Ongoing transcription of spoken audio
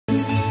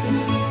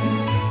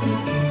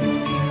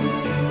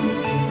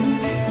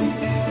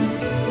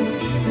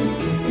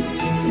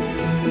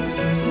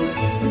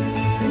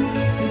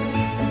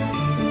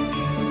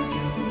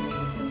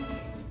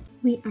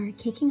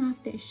kicking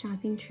off this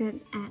shopping trip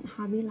at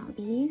Hobby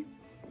Lobby.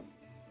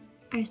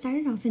 I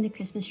started off in the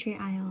Christmas tree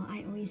aisle.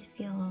 I always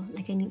feel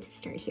like I need to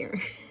start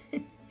here.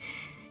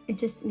 It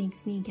just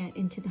makes me get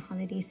into the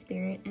holiday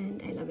spirit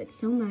and I love it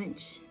so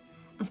much.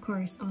 Of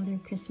course, all their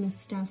Christmas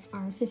stuff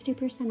are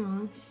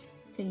 50% off,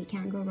 so you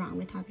can't go wrong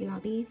with Hobby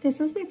Lobby. This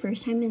was my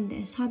first time in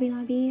this Hobby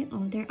Lobby.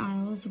 All their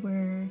aisles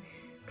were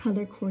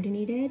color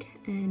coordinated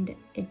and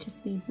it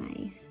just made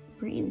my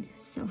brain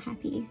so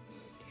happy.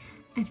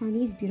 I found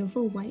these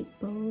beautiful white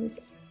bows,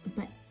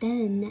 but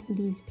then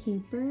these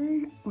paper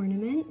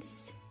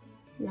ornaments,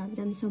 love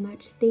them so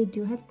much. They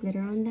do have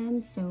glitter on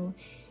them, so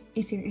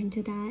if you're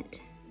into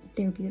that,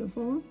 they're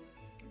beautiful.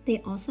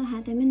 They also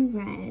had them in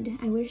red.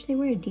 I wish they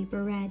were a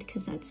deeper red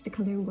because that's the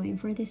color I'm going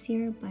for this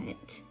year,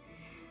 but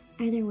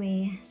either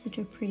way, such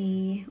a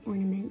pretty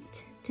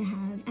ornament to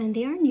have. And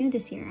they are new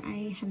this year.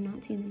 I have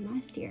not seen them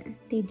last year.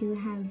 They do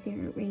have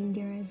their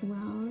reindeer as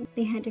well.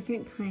 They had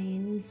different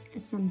kinds,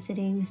 some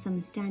sitting,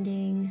 some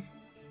standing,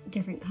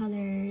 different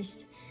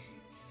colors.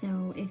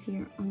 So if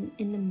you're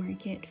in the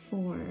market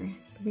for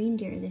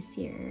reindeer this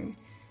year,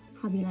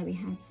 Hobby Lobby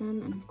has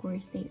some, and of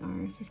course they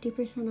are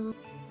 50% off.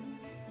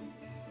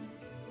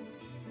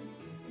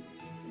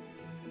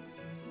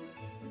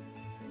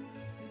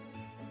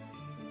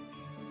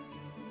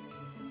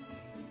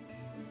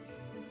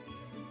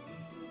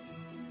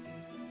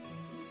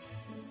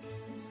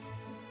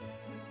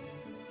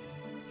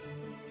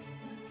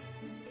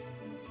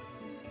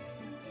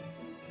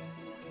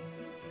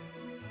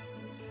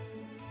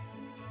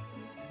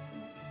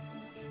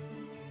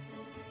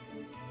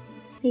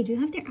 They do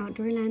have their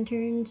outdoor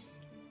lanterns.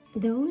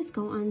 Those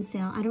go on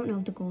sale. I don't know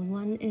if the gold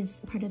one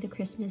is part of the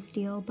Christmas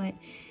deal, but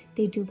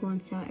they do go on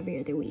sale every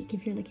other week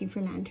if you're looking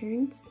for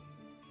lanterns.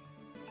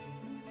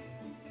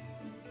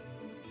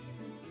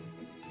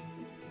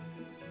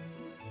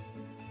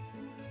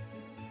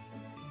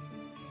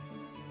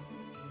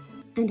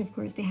 And of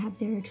course, they have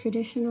their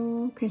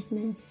traditional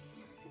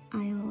Christmas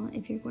aisle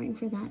if you're going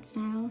for that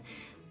style.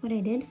 What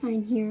I did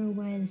find here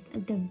was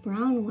the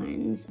brown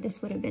ones.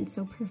 This would have been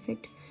so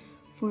perfect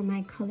for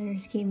my color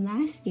scheme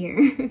last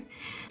year.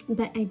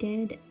 But I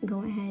did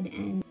go ahead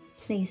and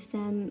place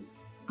them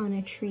on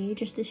a tree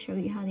just to show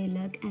you how they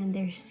look and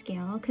their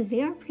scale, because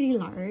they are pretty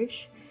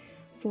large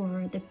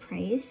for the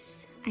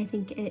price. I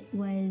think it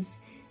was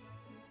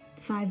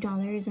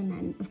 $5, and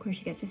then of course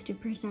you get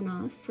 50%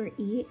 off for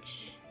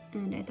each,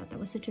 and I thought that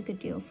was such a good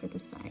deal for the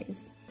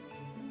size.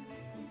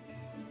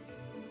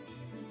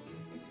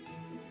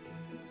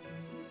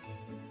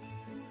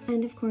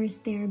 And of course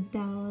their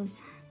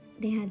bells,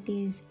 they had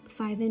these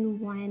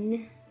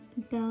 5-in-1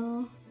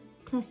 bell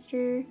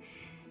cluster,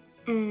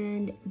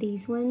 and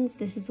these ones,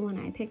 this is the one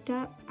I picked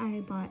up.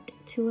 I bought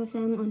 2 of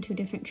them on 2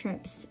 different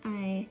trips.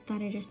 I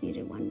thought I just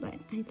needed 1, but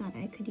I thought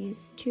I could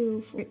use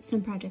 2 for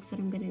some projects that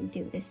I'm gonna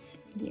do this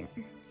year.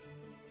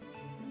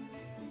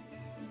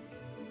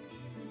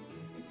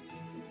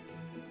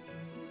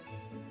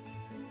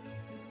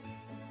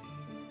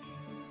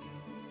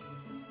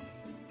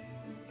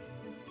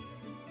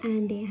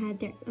 And they had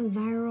their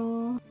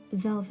viral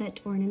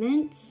velvet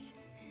ornaments.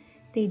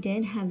 They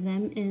did have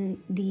them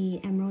in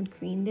the emerald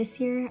green this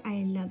year.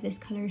 I love this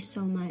color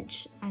so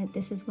much.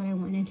 This is what I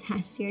wanted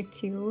last year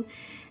too,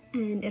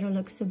 and it'll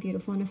look so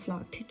beautiful on a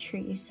flocked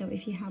tree. So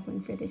if you have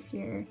one for this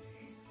year,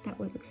 that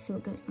would look so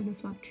good on a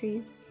flocked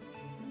tree.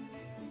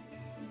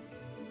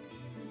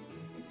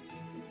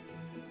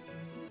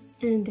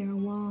 And their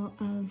wall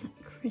of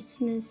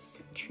Christmas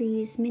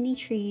trees, mini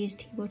trees,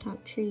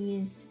 tabletop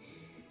trees,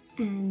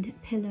 and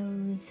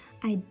pillows.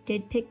 I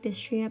did pick this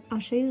tree up. I'll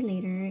show you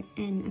later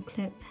in a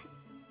clip,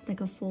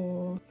 like a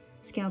full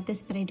scale of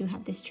this, but I do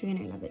have this tree and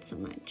I love it so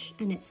much,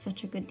 and it's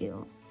such a good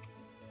deal.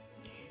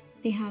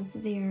 They have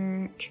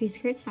their tree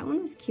skirts. That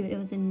one was cute. It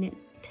was a knit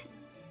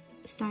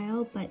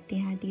style, but they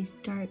had these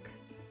dark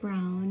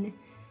brown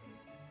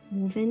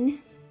woven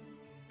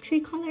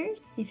tree collars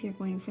if you're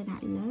going for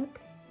that look.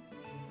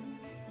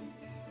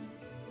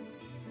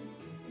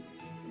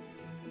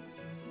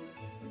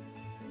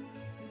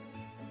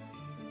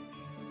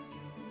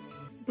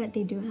 But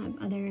they do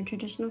have other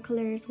traditional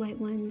colors, white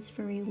ones,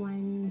 furry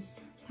ones,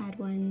 plaid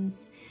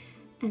ones,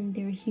 and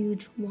their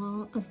huge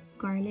wall of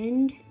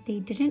garland. They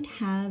didn't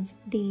have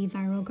the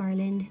viral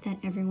garland that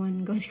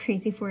everyone goes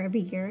crazy for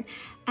every year.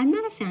 I'm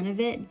not a fan of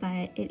it,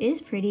 but it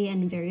is pretty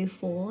and very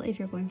full if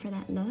you're going for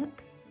that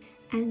look.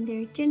 And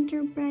their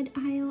gingerbread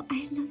aisle.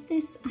 I love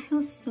this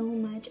aisle so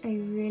much. I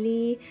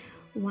really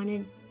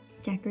wanted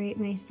to decorate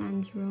my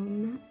son's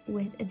room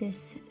with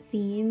this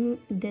theme,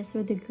 this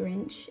or the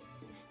Grinch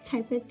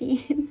type of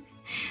theme.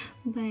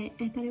 But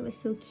I thought it was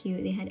so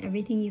cute. They had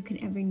everything you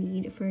could ever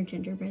need for a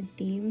gingerbread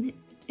theme.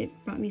 It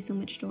brought me so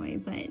much joy,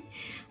 but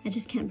I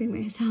just can't bring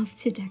myself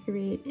to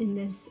decorate in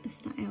this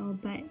style.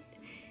 But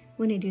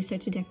when I do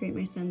start to decorate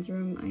my son's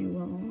room, I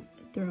will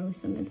throw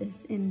some of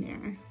this in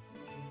there.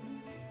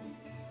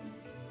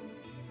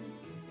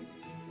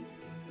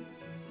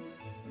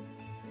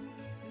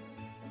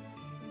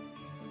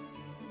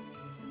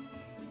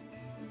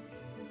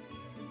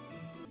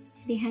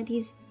 They had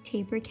these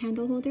taper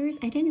candle holders.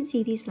 I didn't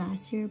see these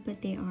last year, but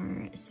they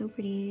are so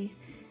pretty.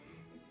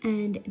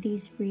 And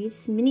these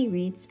wreaths, mini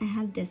wreaths, I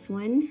have this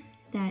one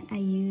that I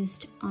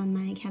used on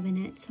my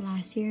cabinets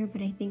last year,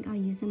 but I think I'll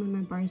use them on my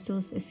bar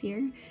stools this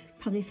year.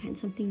 Probably find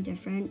something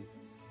different.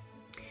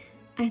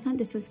 I thought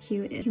this was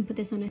cute. You can put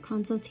this on a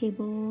console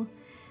table,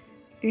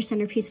 your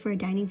centerpiece for a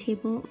dining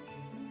table.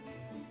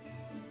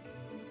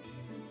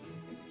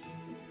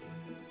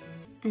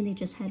 And they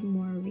just had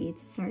more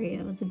wreaths. Sorry,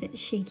 I was a bit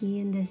shaky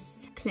in this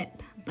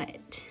clip,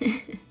 but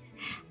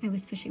I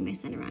was pushing my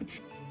son around.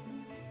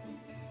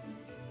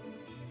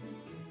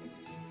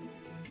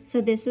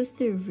 So this is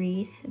the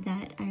wreath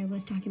that I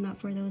was talking about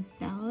for those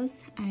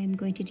bells. I'm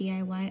going to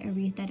DIY a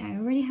wreath that I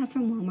already have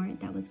from Walmart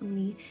that was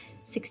only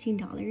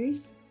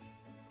 $16.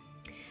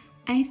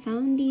 I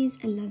found these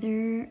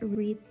leather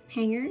wreath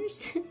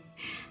hangers.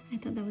 I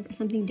thought that was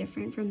something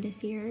different from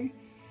this year.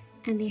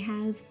 And they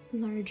have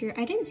larger,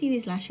 I didn't see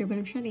these last year, but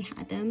I'm sure they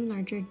had them,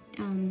 larger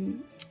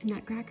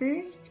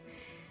nutcrackers.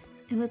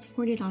 It was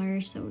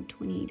 $40, so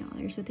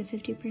 $20 with the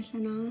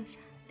 50% off.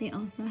 They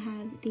also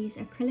have these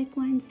acrylic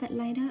ones that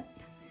light up.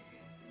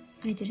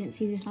 I didn't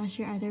see this last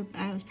year either,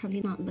 but I was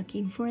probably not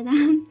looking for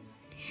them.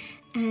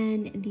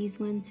 And these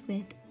ones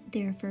with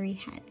their furry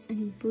hats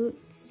and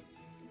boots.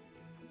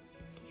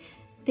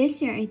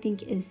 This year I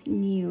think is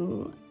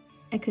new.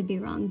 I could be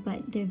wrong,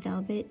 but they're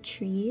velvet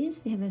trees.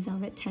 They have a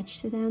velvet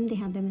touch to them. They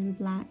have them in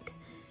black,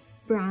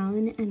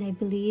 brown, and I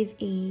believe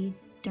a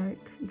dark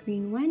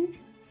green one.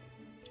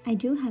 I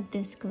do have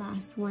this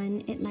glass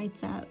one. It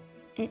lights up.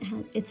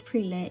 It's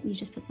pre-lit. You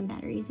just put some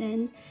batteries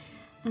in.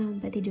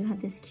 But they do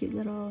have this cute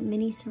little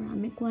mini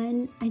ceramic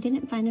one. I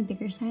didn't find a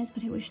bigger size,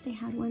 but I wish they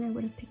had one. I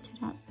would have picked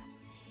it up.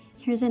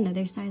 Here's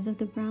another size of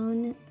the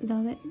brown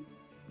velvet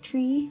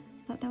tree.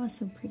 I thought that was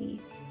so pretty.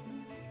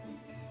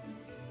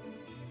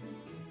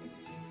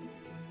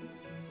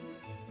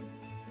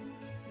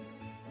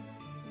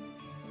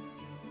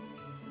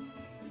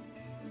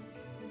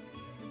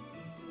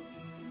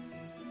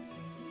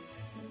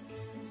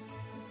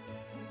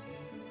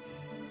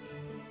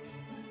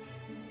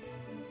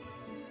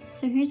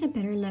 So here's a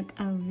better look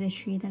of the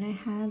tree that I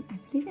have. I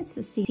believe it's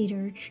the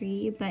cedar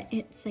tree, but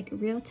it's like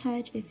real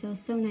touch. It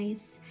feels so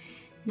nice,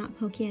 not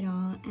pokey at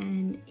all.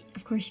 And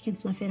of course you can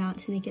fluff it out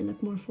to make it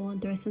look more full and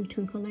throw some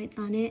twinkle lights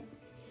on it.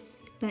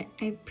 But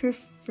I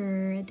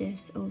prefer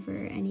this over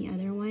any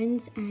other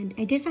ones. And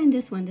I did find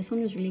this one. This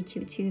one was really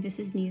cute too. This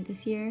is new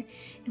this year.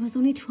 It was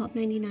only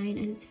 $12.99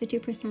 and it's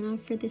 50% off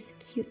for this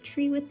cute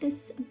tree with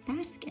this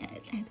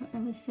basket. I thought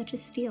that was such a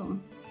steal.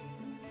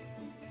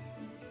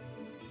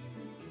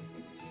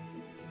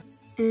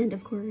 And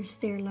of course,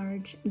 their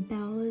large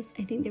bells,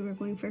 I think they were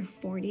going for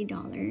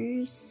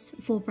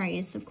 $40. Full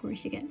price, of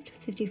course, you get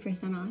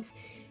 50% off.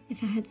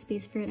 If I had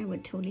space for it, I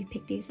would totally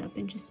pick these up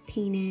and just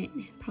paint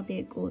it. Probably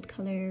a gold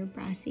color,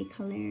 brassy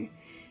color.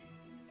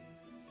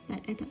 But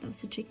I thought that was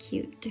such a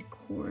cute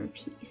decor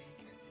piece.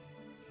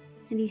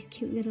 And these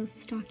cute little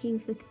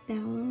stockings with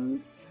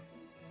bells.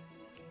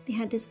 They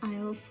had this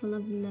aisle full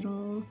of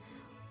little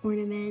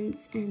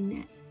ornaments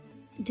and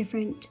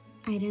different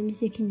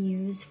items you can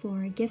use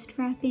for gift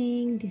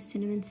wrapping. These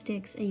cinnamon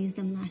sticks, I used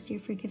them last year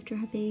for gift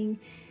wrapping.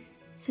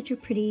 Such a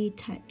pretty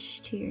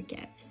touch to your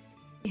gifts.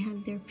 They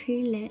have their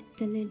pre-lit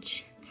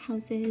village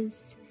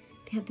houses.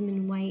 They have them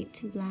in white,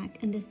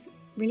 black, and this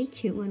really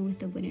cute one with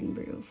the wooden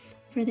roof.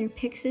 For their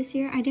picks this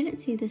year, I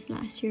didn't see this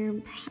last year.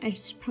 I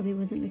just probably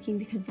wasn't looking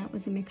because that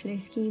wasn't my color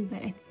scheme,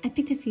 but I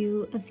picked a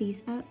few of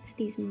these up.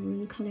 These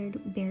maroon colored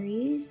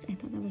berries. I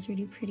thought that was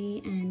really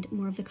pretty and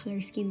more of the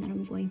color scheme that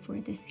I'm going for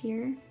this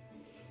year.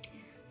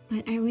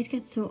 But I always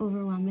get so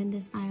overwhelmed in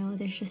this aisle.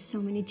 There's just so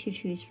many to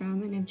choose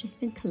from, and I've just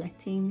been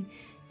collecting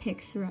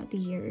picks throughout the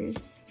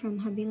years from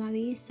Hobby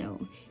Lobby, so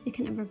you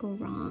can never go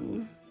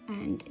wrong.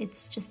 And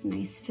it's just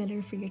nice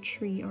filler for your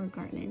tree or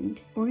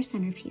garland or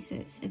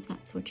centerpieces if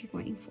that's what you're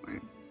going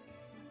for.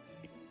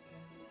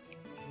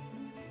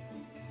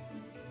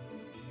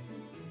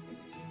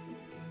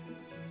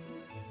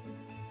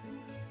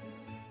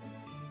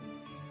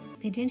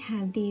 They did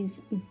have these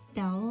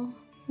bell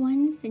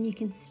ones that you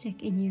can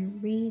stick in your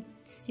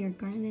wreaths, your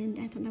garland.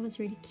 I thought that was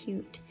really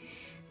cute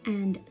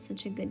and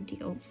such a good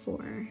deal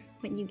for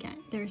what you get.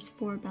 There's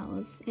 4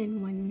 bells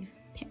in one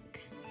pick.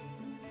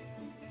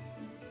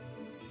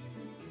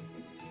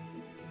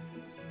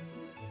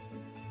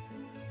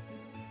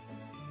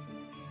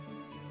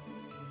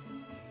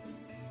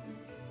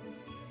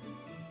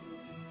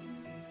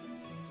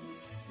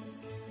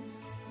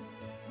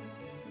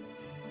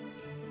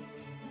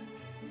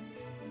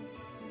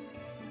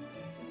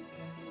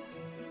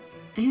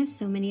 I have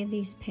so many of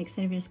these picks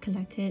that I've just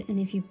collected, and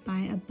if you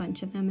buy a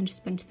bunch of them and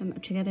just bunch them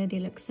up together, they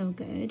look so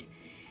good.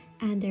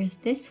 And there's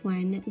this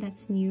one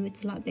that's new.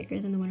 It's a lot bigger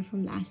than the one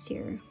from last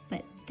year,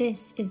 but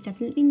this is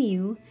definitely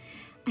new.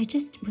 I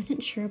just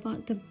wasn't sure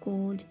about the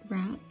gold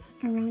wrap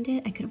around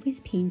it. I could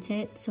always paint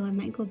it, so I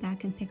might go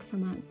back and pick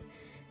some up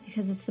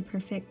because it's the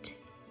perfect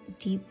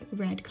deep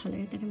red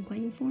color that I'm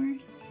going for.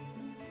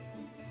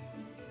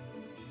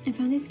 I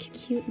found this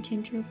cute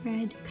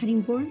gingerbread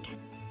cutting board.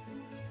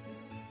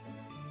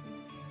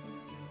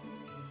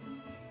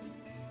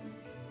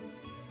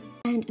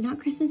 And not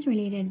Christmas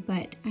related,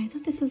 but I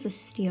thought this was a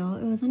steal.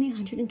 It was only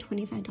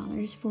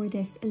 $125 for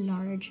this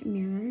large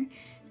mirror.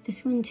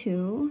 This one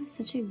too,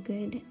 such a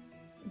good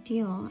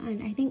deal.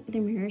 And I think the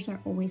mirrors are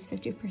always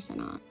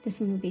 50% off. This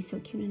one would be so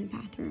cute in a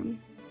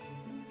bathroom.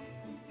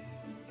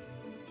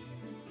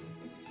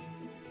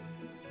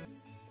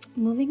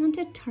 Moving on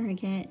to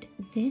Target,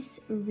 this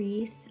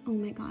wreath, oh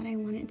my god, I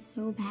want it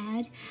so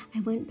bad.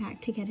 I went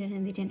back to get it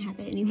and they didn't have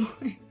it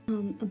anymore.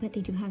 But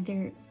they do have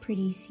their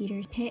pretty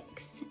cedar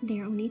picks.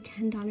 They're only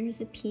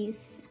 $10 a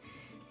piece.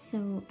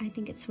 So I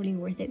think it's totally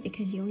worth it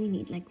because you only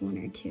need like one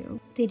or two.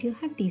 They do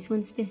have these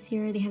ones this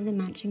year. They have the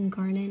matching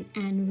garland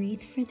and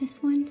wreath for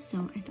this one.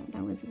 So I thought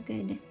that was a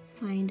good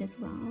find as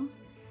well.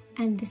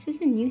 And this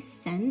is a new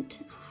scent,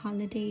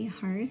 Holiday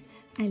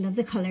Hearth. I love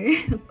the color,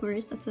 of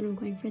course. That's what I'm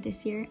going for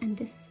this year. And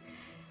this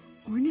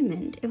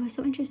ornament, it was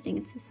so interesting.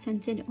 It's a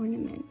scented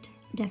ornament.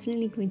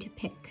 Definitely going to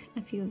pick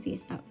a few of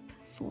these up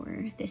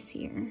for this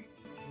year.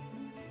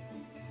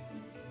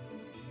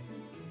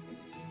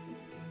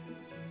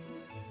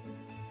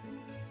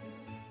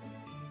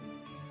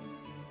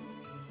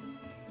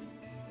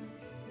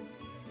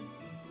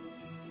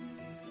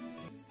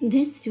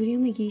 This Studio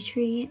McGee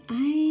tree,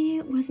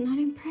 I was not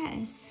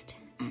impressed,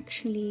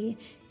 actually.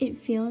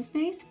 It feels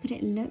nice, but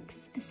it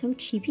looks so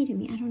cheapy to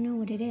me. I don't know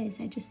what it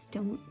is. I just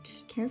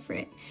don't care for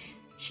it.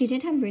 She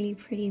did have really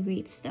pretty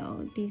wreaths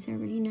though. These are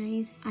really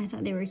nice. I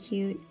thought they were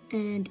cute,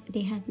 and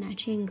they have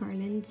matching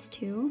garlands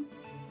too.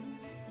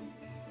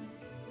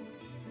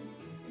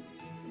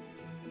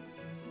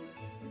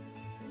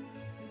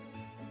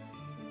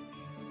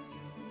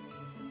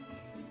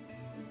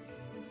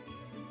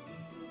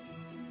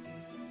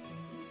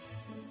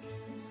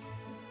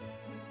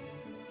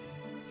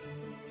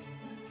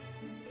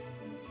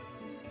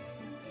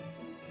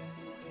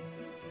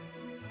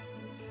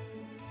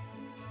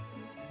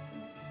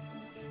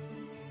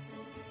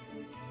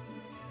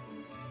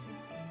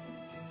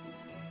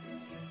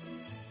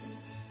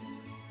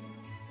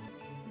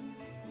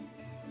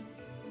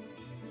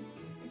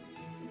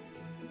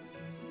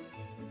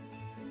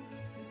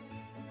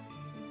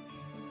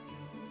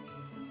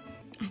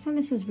 I thought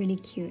this was really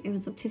cute. It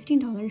was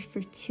 $15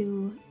 for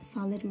 2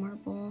 solid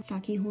marble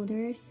stocking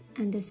holders,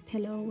 and this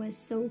pillow was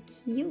so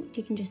cute.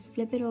 You can just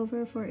flip it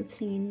over for a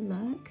plain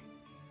look.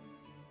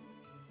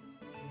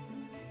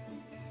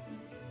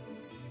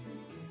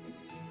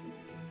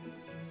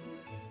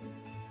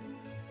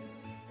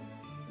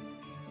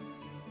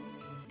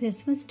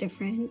 This was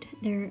different.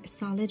 They're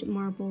solid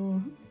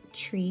marble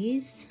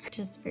trees,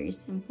 just very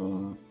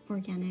simple,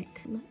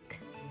 organic look.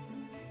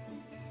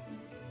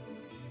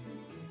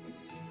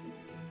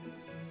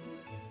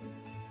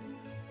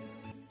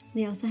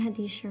 They also had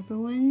these Sherpa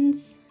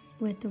ones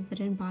with the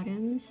wooden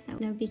bottoms. That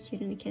would be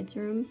cute in a kid's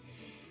room.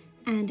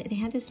 And they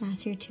had this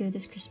last year too,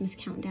 this Christmas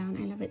countdown.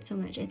 I love it so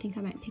much. I think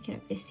I might pick it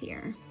up this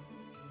year.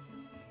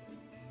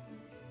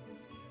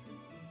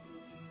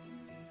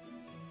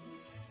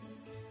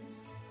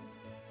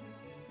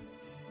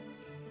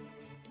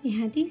 They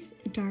had these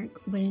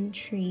dark wooden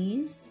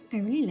trees. I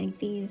really like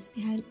these.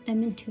 They had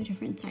them in 2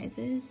 different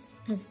sizes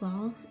as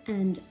well.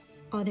 And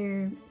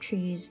other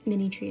trees,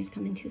 mini trees,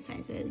 come in 2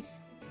 sizes.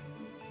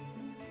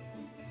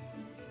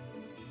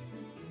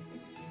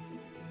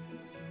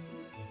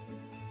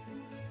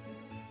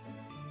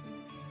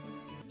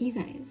 You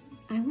guys,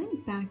 I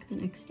went back the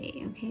next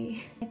day,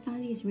 okay? I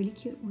found these really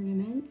cute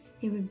ornaments.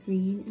 They were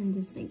green and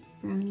this like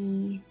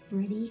brownie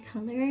ruddy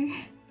color.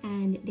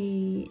 And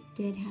they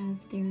did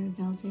have their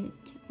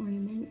velvet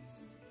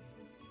ornaments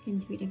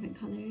in 3 different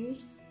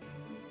colors.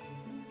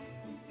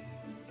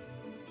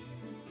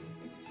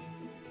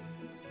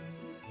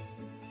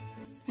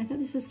 I thought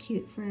this was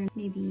cute for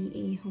maybe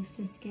a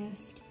hostess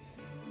gift.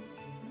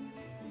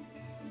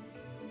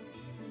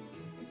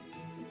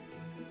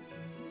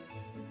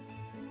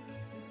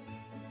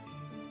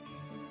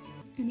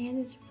 And they had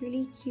this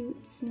really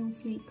cute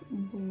snowflake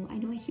bowl. I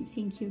know I keep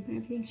saying cute, but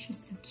everything's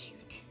just so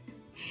cute.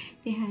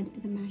 They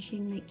had the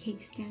matching like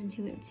cake stand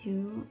to it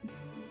too.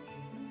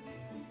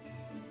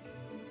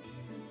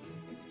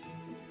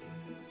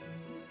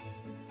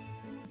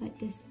 But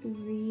this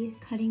wreath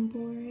cutting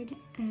board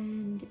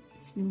and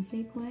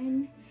snowflake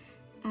one,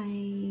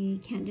 I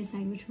can't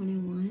decide which one I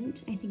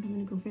want. I think I'm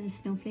gonna go for the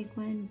snowflake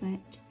one,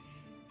 but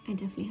I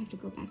definitely have to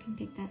go back and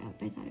pick that up.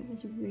 I thought it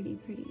was really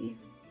pretty.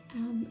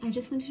 I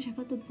just wanted to check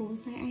out the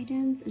bullseye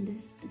items, and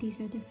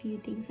these are the few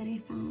things that I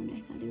found. I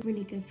thought they were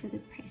really good for the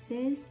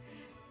prices.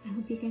 I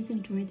hope you guys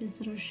enjoyed this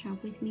little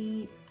shop with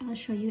me. I'll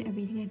show you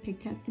everything I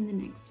picked up in the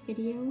next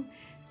video.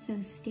 So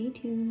stay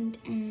tuned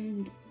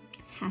and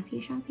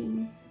happy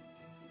shopping.